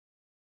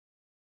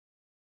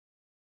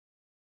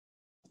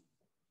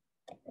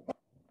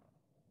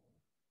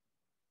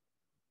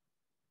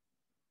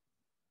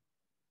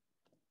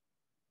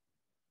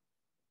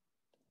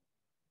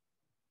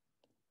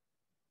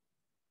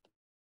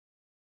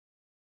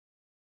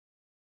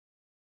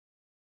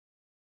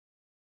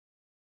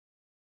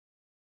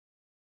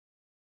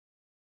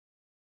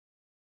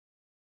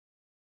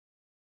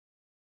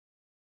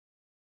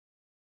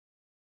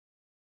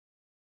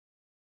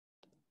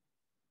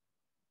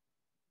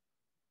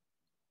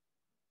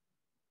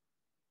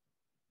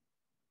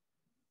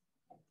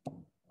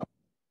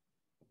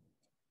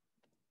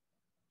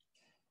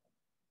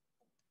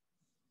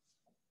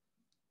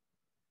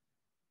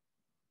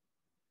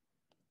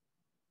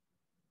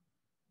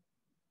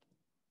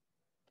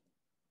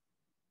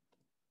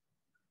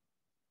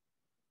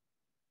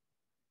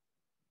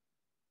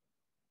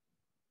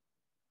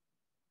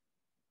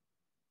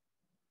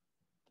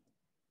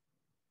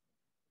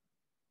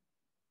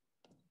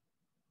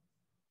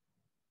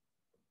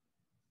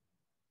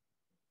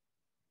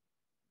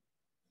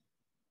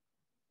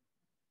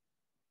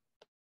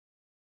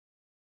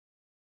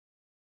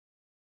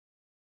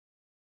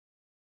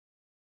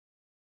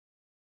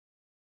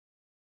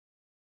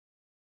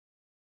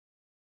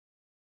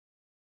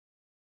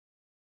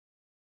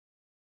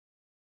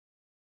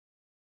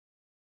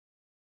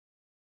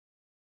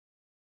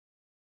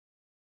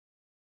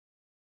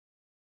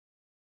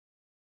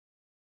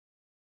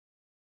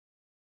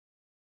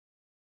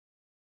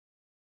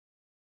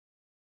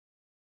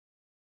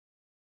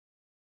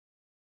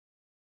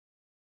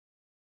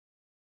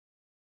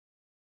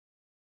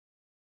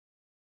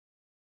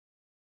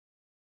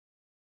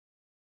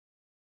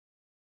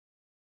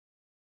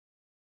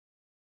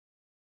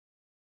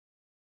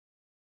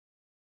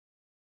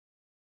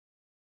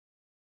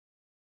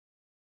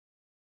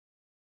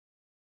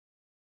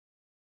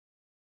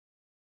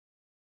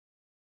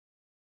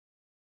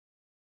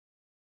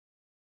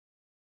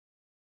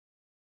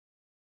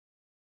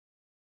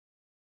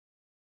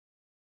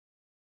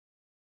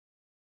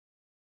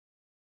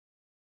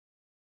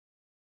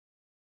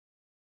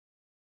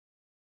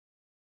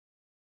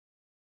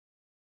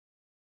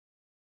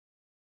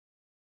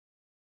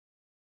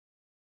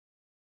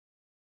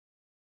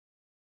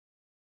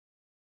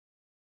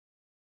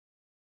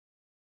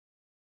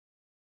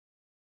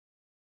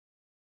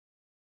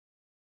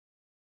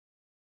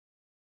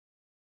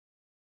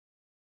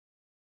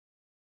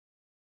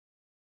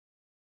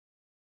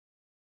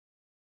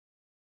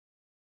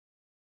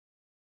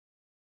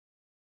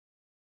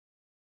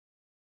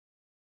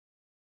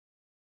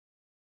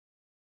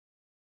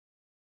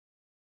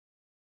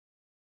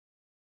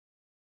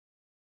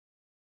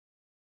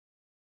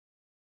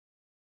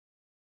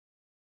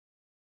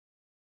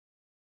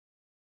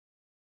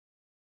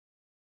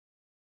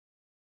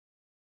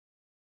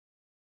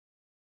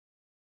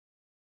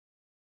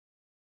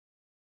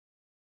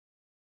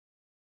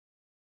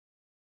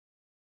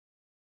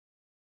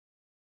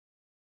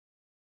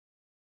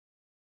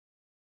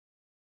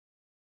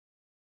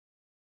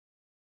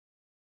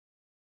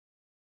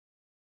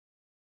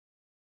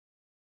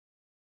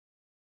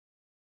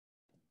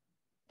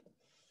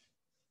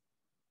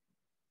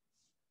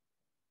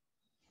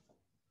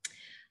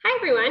Hi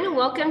everyone, and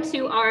welcome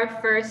to our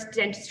first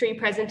dentistry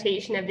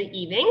presentation of the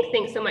evening.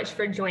 Thanks so much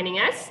for joining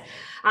us.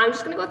 I'm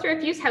just going to go through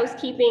a few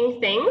housekeeping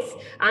things.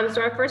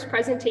 So our first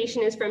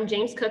presentation is from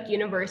James Cook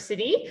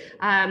University.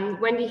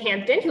 Wendy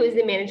Hampton, who is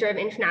the Manager of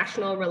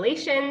International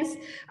Relations.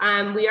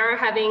 We are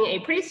having a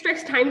pretty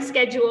strict time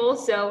schedule,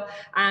 so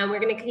we're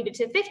going to keep it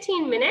to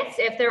 15 minutes.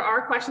 If there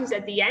are questions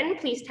at the end,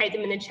 please type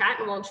them in the chat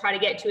and we'll try to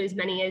get to as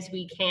many as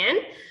we can.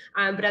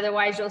 But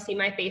otherwise, you'll see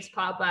my face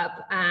pop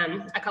up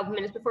a couple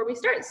minutes before we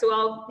start. So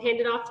I'll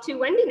hand it off to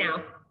Wendy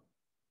now.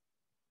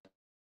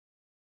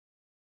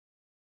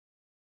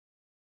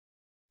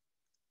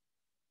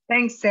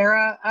 Thanks,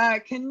 Sarah.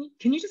 Can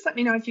you just let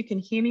me know if you can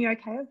hear me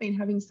okay? I've been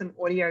having some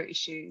audio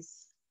issues,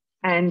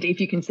 and if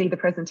you can see the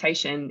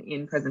presentation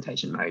in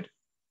presentation mode.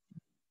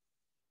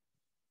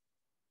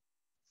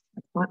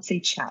 I can't see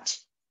chat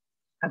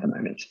at the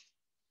moment.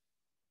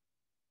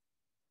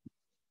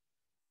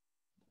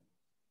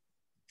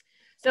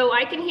 So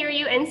I can hear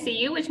you and see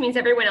you, which means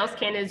everyone else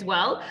can as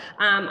well.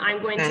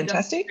 I'm going to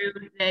go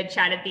through the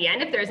chat at the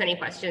end if there's any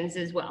questions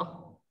as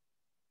well.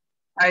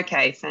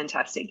 Okay,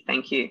 fantastic.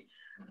 Thank you.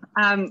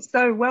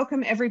 So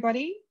welcome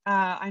everybody.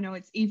 I know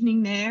it's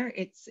evening there,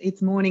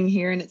 it's morning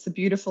here, and it's a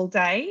beautiful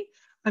day.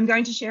 I'm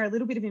going to share a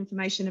little bit of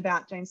information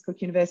about James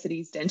Cook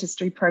University's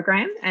dentistry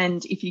program.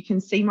 And if you can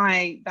see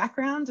my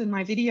background and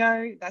my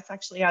video, that's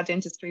actually our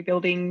dentistry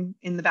building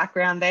in the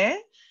background there.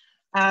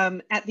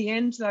 At the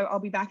end, though, I'll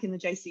be back in the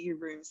JCU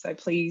room, so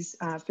please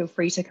feel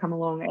free to come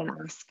along and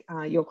ask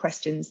your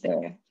questions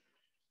there.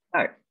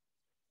 So,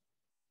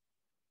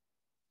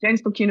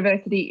 James Cook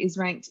University is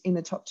ranked in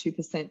the top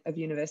 2% of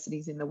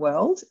universities in the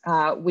world.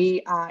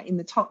 We are in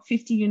the top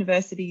 50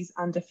 universities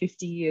under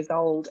 50 years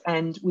old,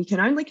 and we can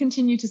only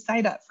continue to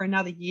say that for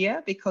another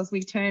year because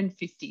we turned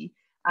 50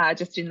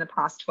 just in the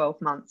past 12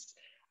 months.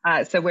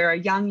 So we're a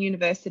young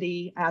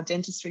university. Our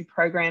dentistry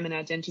program and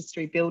our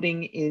dentistry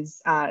building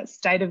is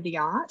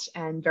state-of-the-art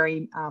and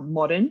very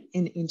modern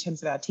in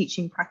terms of our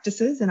teaching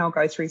practices, and I'll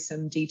go through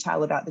some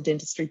detail about the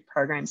dentistry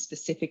program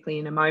specifically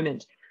in a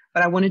moment.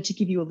 But I wanted to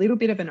give you a little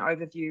bit of an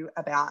overview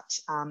about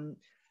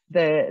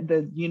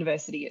the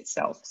university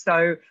itself.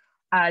 So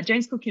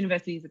James Cook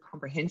University is a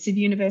comprehensive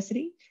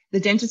university.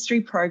 The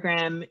dentistry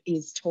program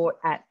is taught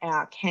at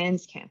our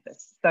Cairns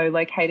campus, so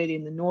located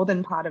in the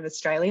northern part of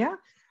Australia.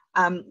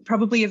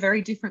 Probably a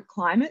very different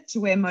climate to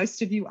where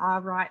most of you are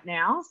right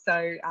now.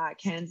 So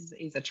Cairns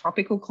is a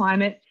tropical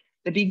climate.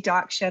 The big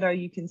dark shadow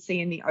you can see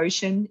in the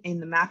ocean in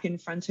the map in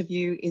front of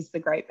you is the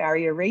Great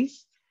Barrier Reef.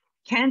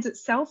 Cairns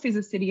itself is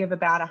a city of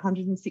about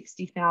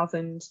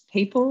 160,000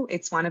 people.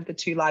 It's one of the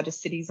two largest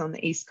cities on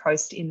the east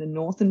coast in the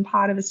northern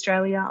part of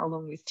Australia,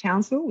 along with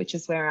Townsville, which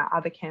is where our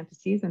other campus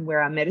is and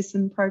where our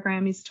medicine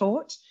program is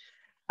taught.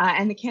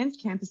 And the Cairns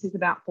campus is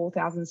about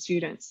 4,000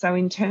 students. So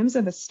in terms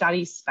of a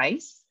study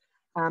space,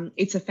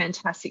 it's a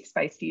fantastic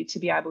space for you to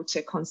be able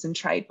to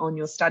concentrate on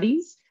your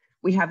studies.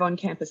 We have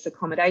on-campus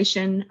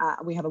accommodation.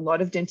 We have a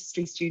lot of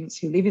dentistry students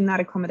who live in that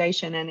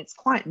accommodation, and it's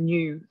quite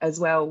new as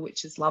well,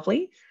 which is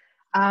lovely.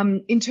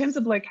 In terms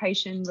of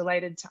location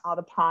related to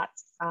other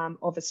parts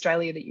of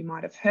Australia that you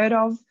might have heard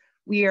of,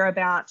 we are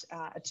about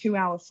a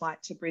 2-hour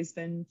flight to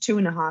Brisbane,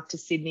 2.5 to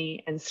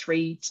Sydney, and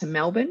 3 to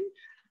Melbourne.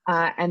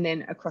 And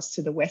then across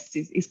to the west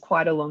is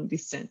quite a long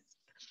distance.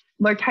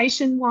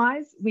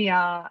 Location-wise, we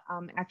are,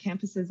 our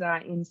campuses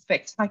are in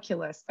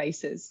spectacular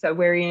spaces. So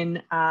we're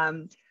in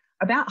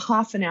about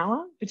half an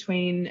hour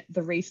between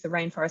the reef, the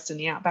rainforest, and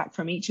the outback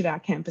from each of our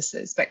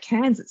campuses. But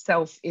Cairns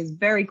itself is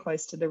very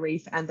close to the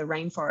reef and the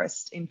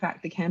rainforest. In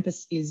fact, the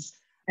campus is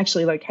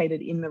actually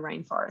located in the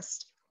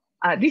rainforest.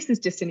 This is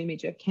just an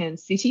image of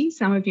Cairns City.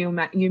 Some of you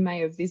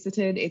may have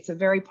visited. It's a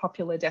very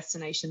popular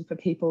destination for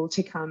people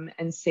to come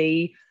and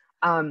see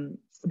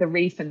the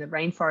reef and the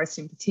rainforest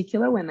in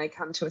particular when they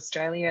come to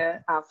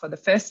Australia for the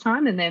first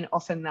time, and then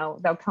often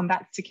they'll come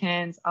back to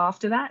Cairns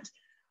after that.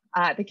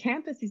 The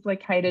campus is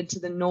located to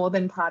the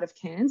northern part of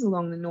Cairns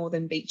along the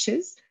northern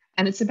beaches,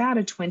 and it's about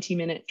a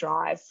 20-minute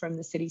drive from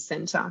the city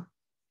centre.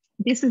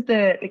 This is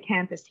the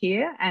campus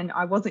here, and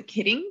I wasn't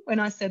kidding when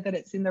I said that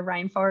it's in the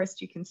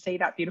rainforest. You can see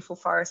that beautiful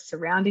forest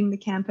surrounding the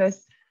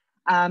campus,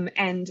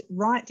 and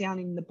right down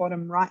in the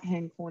bottom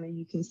right-hand corner,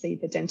 you can see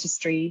the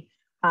dentistry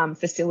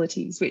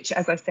facilities, which,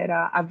 as I said,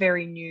 are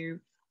very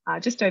new,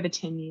 just over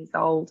 10 years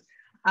old.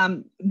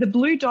 The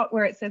blue dot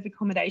where it says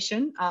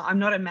accommodation, I'm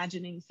not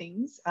imagining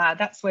things.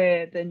 That's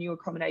where the new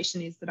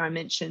accommodation is that I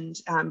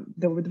mentioned.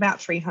 There were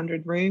about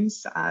 300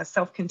 rooms,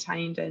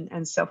 self-contained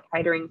and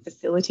self-catering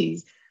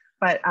facilities.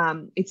 But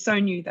it's so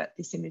new that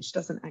this image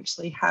doesn't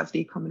actually have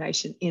the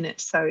accommodation in it.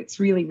 So it's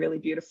really, really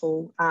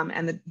beautiful.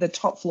 And the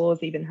top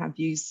floors even have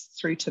views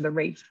through to the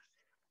reef.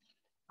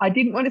 I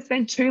didn't want to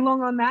spend too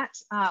long on that.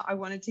 I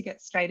wanted to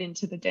get straight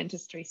into the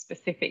dentistry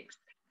specifics.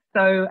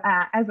 So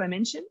as I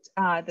mentioned,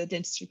 the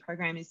dentistry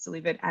program is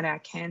delivered at our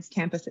Cairns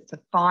campus. It's a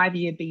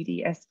 5-year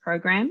BDS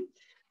program.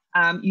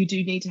 You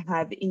do need to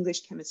have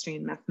English, chemistry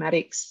and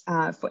mathematics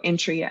for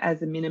entry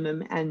as a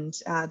minimum, and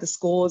the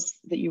scores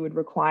that you would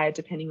require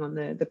depending on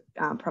the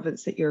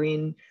province that you're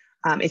in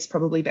it's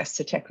probably best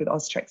to check with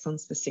OzTREKK on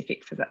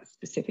specifics for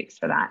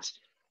that.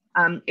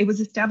 It was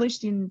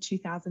established in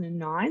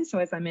 2009. So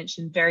as I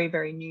mentioned, very,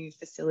 very new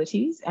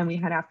facilities. And we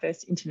had our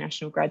first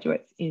international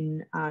graduates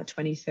in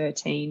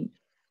 2016.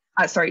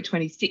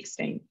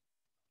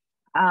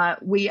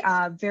 We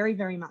are very,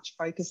 very much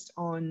focused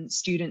on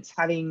students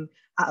having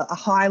a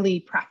highly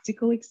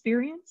practical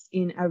experience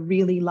in a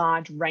really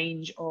large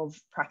range of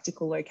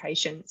practical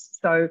locations.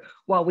 So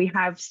while we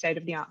have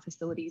state-of-the-art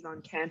facilities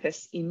on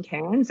campus in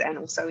Cairns and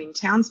also in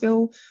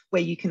Townsville,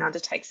 where you can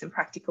undertake some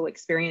practical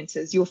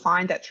experiences, you'll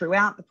find that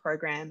throughout the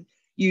program,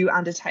 you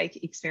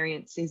undertake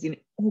experiences in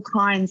all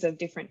kinds of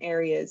different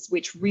areas,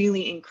 which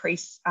really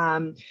increase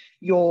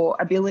your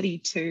ability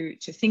to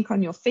think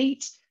on your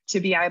feet,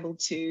 to be able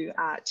to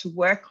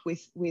work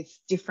with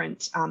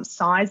different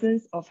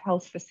sizes of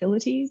health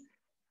facilities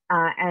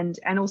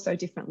and also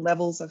different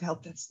levels of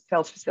health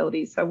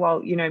facilities. So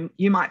while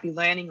you might be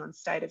learning on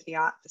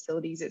state-of-the-art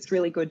facilities, it's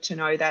really good to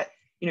know that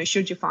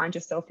should you find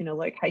yourself in a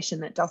location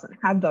that doesn't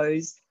have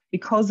those,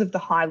 because of the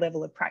high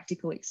level of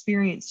practical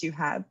experience you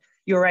have,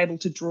 you're able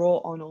to draw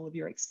on all of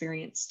your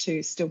experience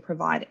to still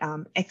provide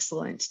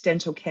excellent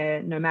dental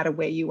care no matter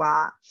where you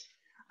are.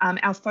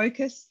 Our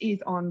focus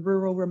is on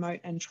rural,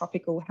 remote and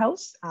tropical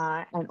health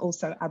and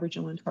also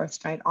Aboriginal and Torres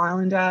Strait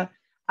Islander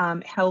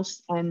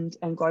health and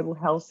global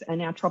health.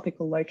 And our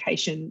tropical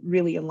location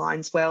really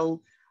aligns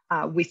well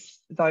with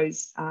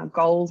those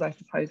goals, I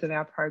suppose, of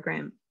our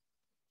program.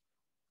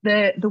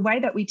 The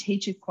way that we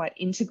teach is quite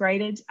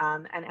integrated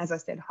and, as I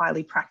said,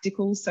 highly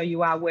practical. So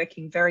you are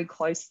working very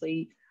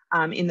closely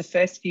in the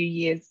first few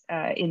years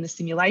in the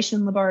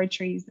simulation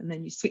laboratories, and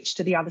then you switch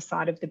to the other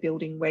side of the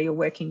building where you're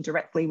working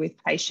directly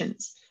with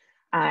patients.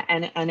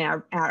 And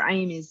our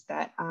aim is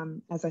that,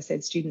 as I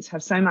said, students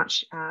have so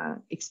much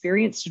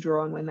experience to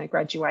draw on when they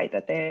graduate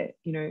that they're,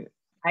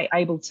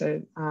 able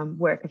to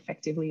work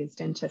effectively as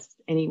dentists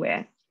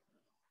anywhere.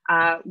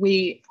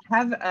 We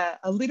have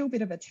a little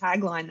bit of a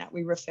tagline that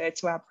we refer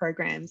to our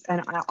programs,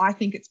 and I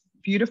think it's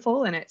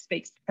beautiful and it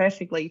speaks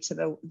perfectly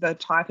to the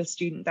type of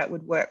student that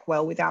would work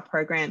well with our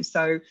program.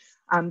 So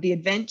the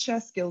adventure,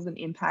 skills and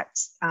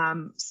impact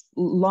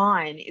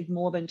line is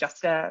more than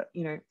just a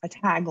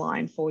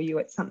tagline for you.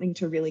 It's something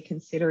to really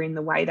consider in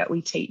the way that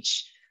we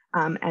teach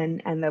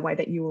and the way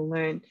that you will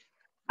learn.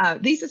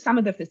 These are some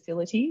of the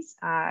facilities,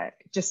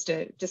 just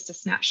a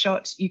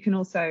snapshot. You can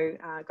also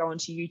go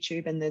onto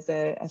YouTube and there's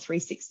a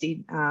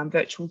 360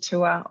 virtual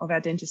tour of our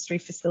dentistry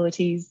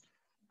facilities.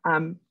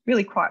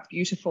 Really quite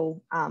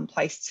beautiful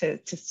place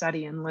to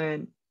study and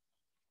learn.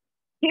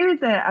 Here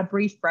is a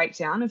brief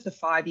breakdown of the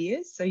 5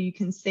 years. So you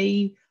can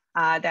see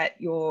that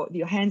your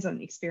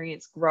hands-on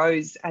experience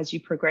grows as you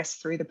progress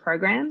through the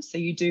program. So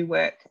you do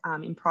work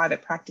in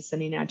private practice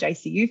and in our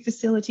JCU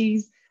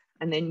facilities.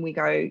 And then we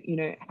go,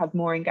 have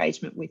more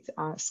engagement with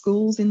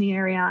schools in the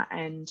area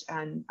and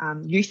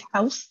youth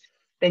health.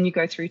 Then you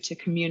go through to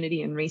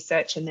community and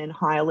research and then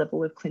higher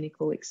level of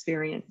clinical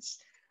experience.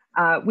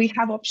 We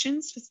have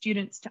options for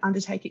students to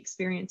undertake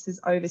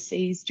experiences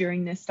overseas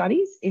during their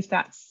studies, if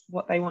that's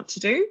what they want to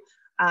do.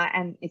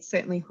 And it's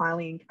certainly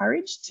highly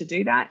encouraged to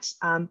do that.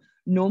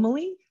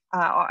 Normally,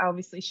 I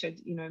obviously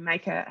should,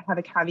 have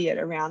a caveat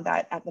around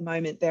that. At the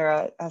moment,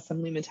 there are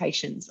some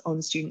limitations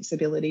on students'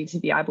 ability to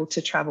be able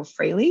to travel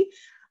freely.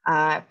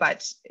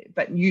 But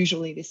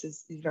usually this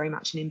is very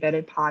much an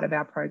embedded part of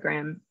our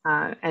program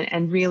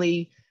and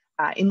really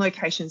in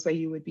locations where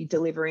you would be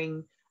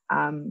delivering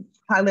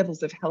high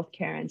levels of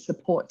healthcare and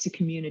support to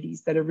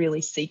communities that are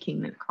really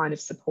seeking that kind of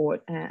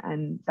support.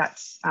 And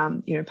that's,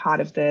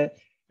 part of the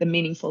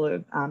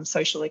meaningful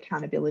social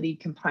accountability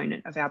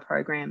component of our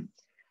program.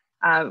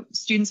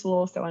 Students will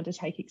also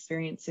undertake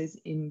experiences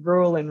in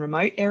rural and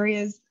remote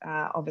areas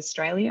of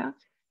Australia.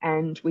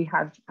 And we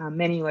have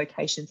many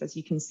locations, as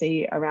you can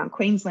see, around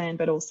Queensland,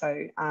 but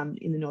also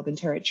in the Northern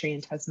Territory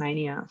and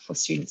Tasmania for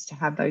students to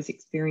have those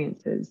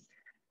experiences.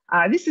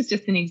 This is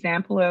just an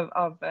example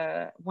of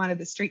one of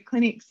the street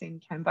clinics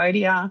in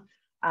Cambodia,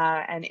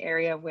 an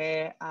area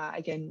where,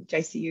 again,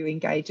 JCU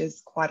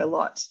engages quite a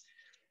lot.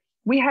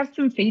 We have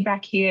some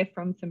feedback here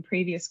from some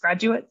previous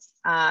graduates,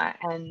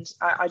 and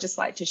I just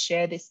like to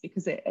share this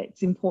because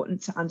it's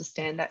important to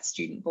understand that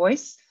student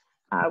voice.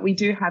 We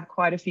do have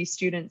quite a few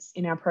students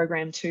in our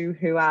program too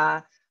who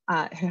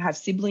have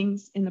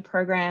siblings in the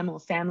program or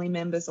family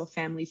members or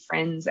family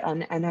friends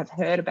and have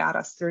heard about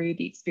us through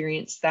the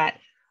experience that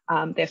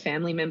their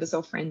family members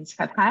or friends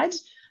have had.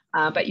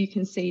 But you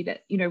can see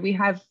that, we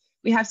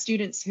have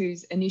students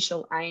whose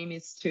initial aim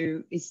is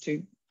to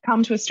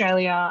come to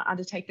Australia,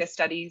 undertake their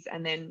studies,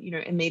 and then,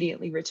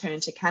 immediately return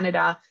to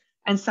Canada.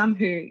 And some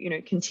who,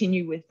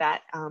 continue with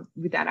that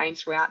aim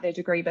throughout their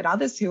degree, but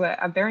others who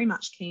are very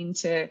much keen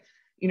to,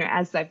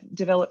 as they've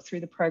developed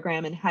through the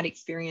program and had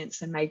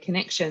experience and made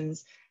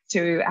connections,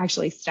 to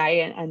actually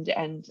stay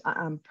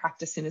and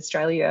practice in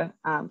Australia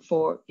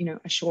for,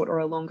 a short or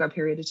a longer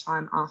period of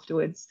time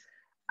afterwards.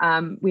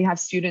 We have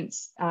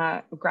students,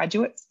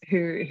 graduates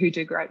who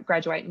do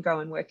graduate and go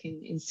and work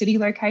in city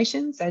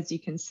locations, as you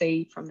can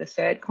see from the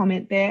third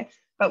comment there,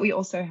 but we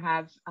also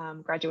have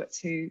graduates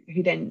who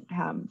then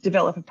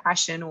develop a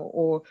passion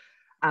or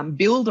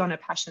build on a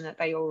passion that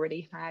they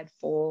already had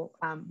for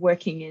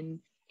working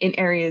in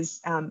areas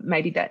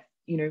maybe that,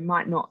 you know,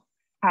 might not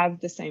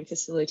have the same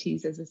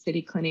facilities as a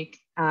city clinic,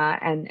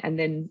 and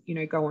then, you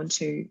know, go on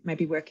to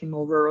maybe work in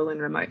more rural and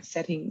remote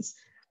settings.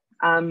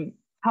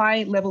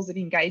 High levels of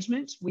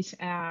engagement with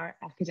our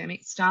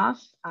academic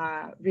staff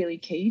are really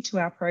key to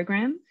our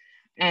program.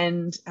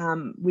 And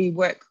we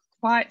work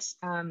quite,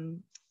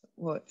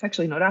 well, it's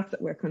actually not us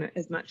that work on it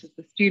as much as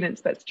the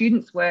students, but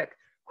students work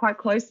quite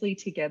closely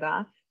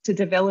together to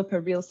develop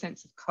a real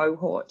sense of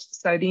cohort.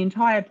 So the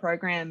entire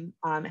program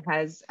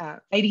has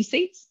 80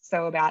 seats,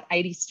 so about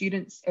 80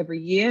 students every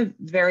year,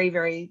 very,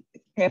 very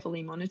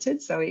carefully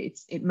monitored. So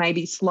it may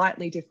be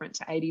slightly different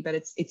to 80, but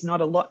it's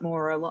not a lot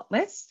more or a lot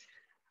less.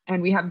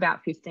 And we have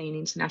about 15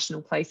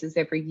 international places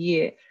every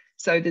year.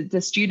 So the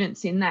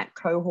students in that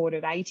cohort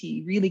of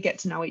 80 really get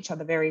to know each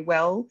other very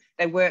well.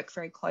 They work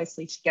very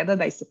closely together.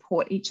 They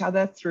support each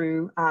other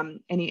through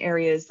any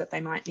areas that they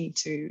might need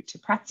to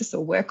practice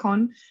or work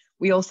on.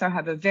 We also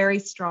have a very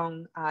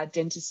strong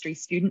dentistry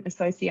student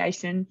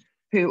association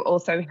who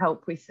also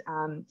help with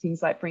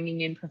things like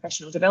bringing in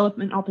professional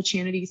development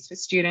opportunities for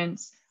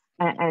students,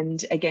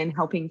 and again,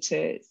 helping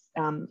to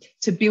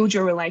build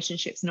your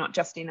relationships, not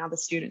just in other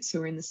students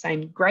who are in the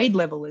same grade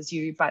level as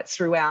you, but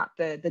throughout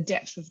the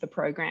depth of the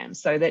program,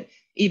 so that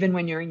even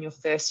when you're in your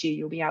first year,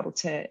 you'll be able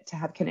to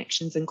have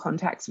connections and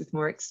contacts with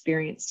more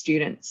experienced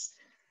students.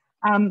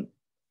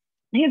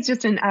 Here's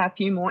just a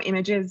few more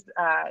images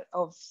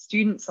of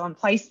students on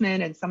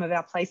placement and some of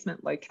our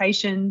placement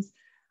locations.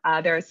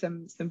 There are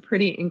some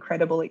pretty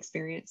incredible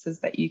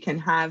experiences that you can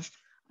have.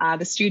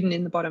 The student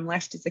in the bottom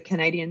left is a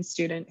Canadian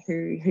student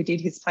who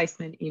did his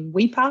placement in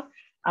Weipa.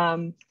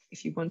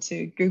 If you want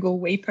to Google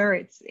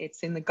Weipa,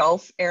 it's in the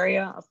Gulf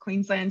area of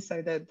Queensland,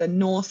 so the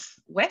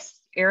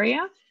northwest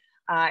area.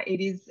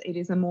 It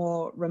is a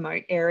more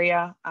remote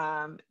area,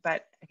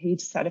 but he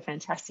just had a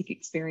fantastic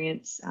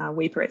experience.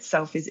 Weipa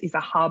itself is a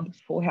hub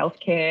for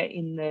healthcare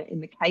in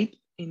the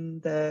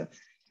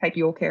Cape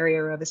York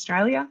area of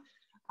Australia,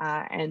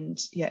 and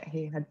yeah,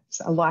 he had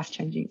a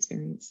life-changing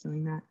experience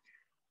doing that.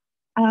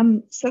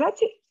 So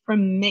that's it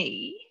from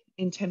me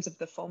in terms of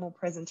the formal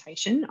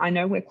presentation. I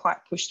know we're quite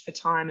pushed for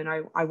time, and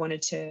I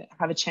wanted to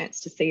have a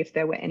chance to see if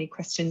there were any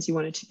questions you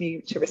wanted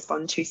to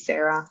respond to,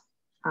 Sarah.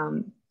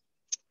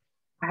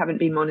 I haven't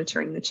been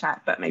monitoring the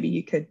chat, but maybe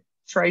you could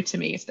throw to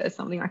me if there's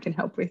something I can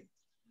help with.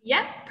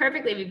 Yep,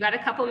 perfectly. We've got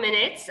a couple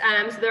minutes.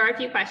 So there are a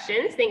few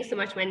questions. Thanks so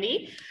much,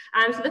 Wendy.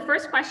 So the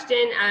first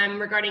question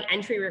regarding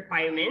entry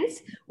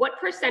requirements: what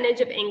percentage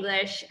of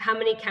English, how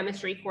many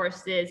chemistry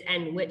courses,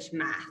 and which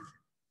math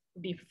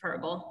would be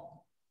preferable?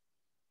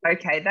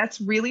 Okay,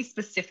 that's really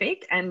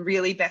specific and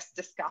really best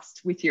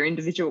discussed with your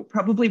individual,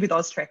 probably with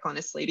OzTREKK,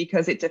 honestly,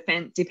 because it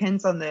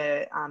depends on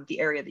the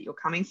area that you're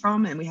coming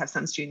from. And we have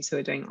some students who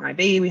are doing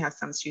IB, we have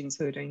some students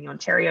who are doing the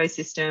Ontario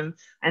system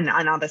and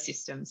other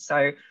systems.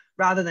 So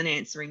rather than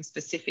answering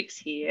specifics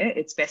here,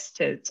 it's best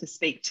to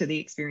speak to the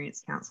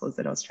experienced counsellors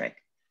at OzTREKK.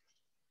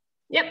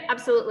 Yep,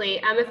 absolutely.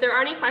 If there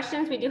are any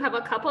questions, we do have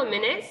a couple of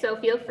minutes, so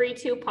feel free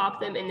to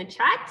pop them in the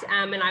chat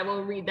and I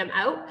will read them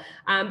out.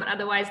 But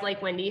otherwise,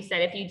 like Wendy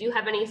said, if you do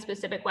have any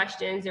specific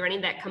questions or any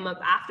that come up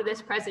after this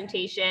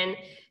presentation,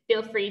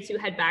 feel free to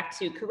head back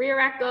to Career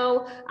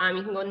Echo.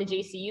 You can go in the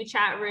JCU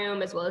chat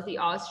room as well as the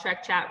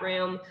OzTREKK chat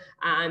room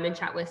and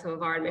chat with some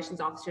of our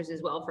admissions officers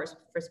as well for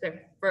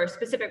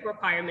specific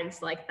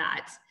requirements like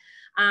that.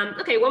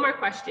 Okay, one more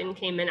question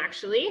came in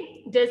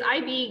actually. Does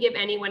IB give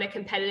anyone a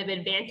competitive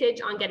advantage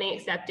on getting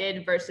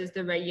accepted versus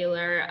the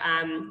regular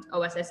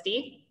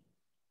OSSD?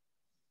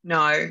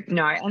 No.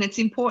 And it's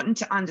important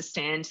to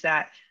understand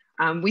that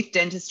with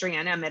dentistry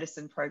and our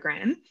medicine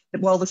program,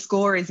 while the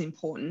score is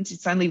important,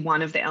 it's only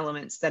one of the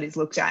elements that is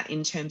looked at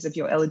in terms of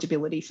your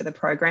eligibility for the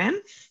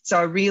program. So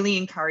I really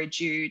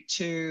encourage you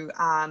to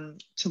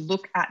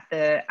look at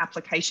the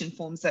application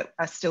forms that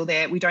are still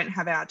there. We don't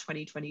have our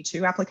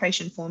 2022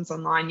 application forms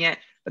online yet,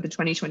 but the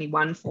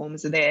 2021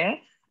 forms are there.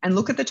 And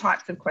look at the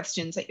types of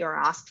questions that you're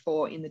asked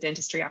for in the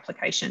dentistry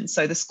application.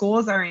 So the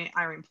scores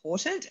are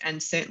important,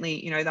 and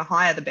certainly, you know, the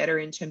higher the better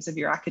in terms of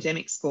your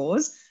academic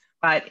scores.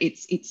 But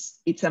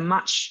it's a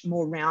much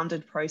more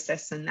rounded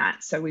process than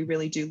that. So we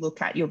really do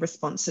look at your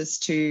responses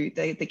to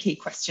the key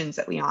questions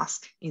that we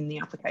ask in the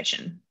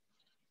application.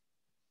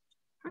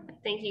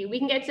 Perfect, thank you. We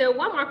can get to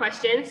one more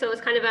question. So it's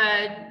kind of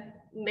a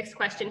mixed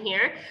question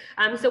here.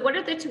 So what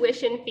are the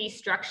tuition fee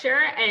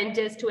structure, and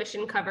does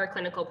tuition cover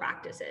clinical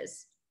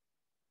practices?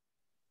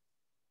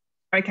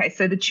 Okay,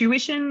 so the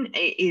tuition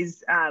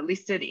is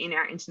listed in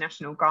our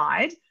international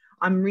guide.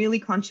 I'm really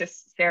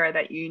conscious, Sarah,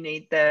 that you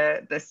need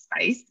the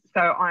space,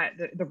 so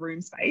the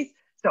room space.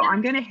 So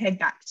I'm going to head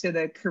back to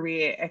the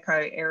Career Echo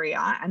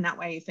area, and that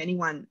way, if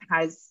anyone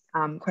has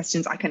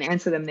questions, I can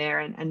answer them there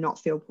and not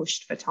feel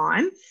pushed for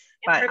time.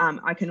 But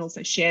I can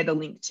also share the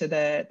link to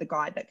the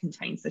guide that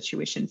contains the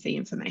tuition fee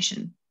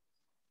information.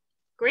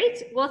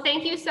 Great. Well,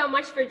 thank you so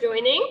much for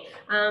joining.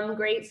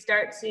 Great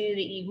start to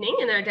the evening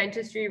in our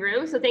dentistry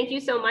room. So thank you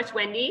so much,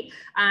 Wendy.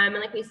 And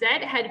like we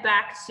said, head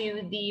back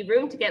to the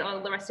room to get all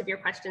the rest of your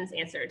questions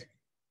answered.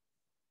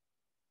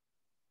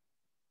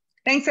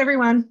 Thanks,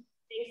 everyone.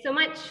 Thanks so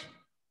much.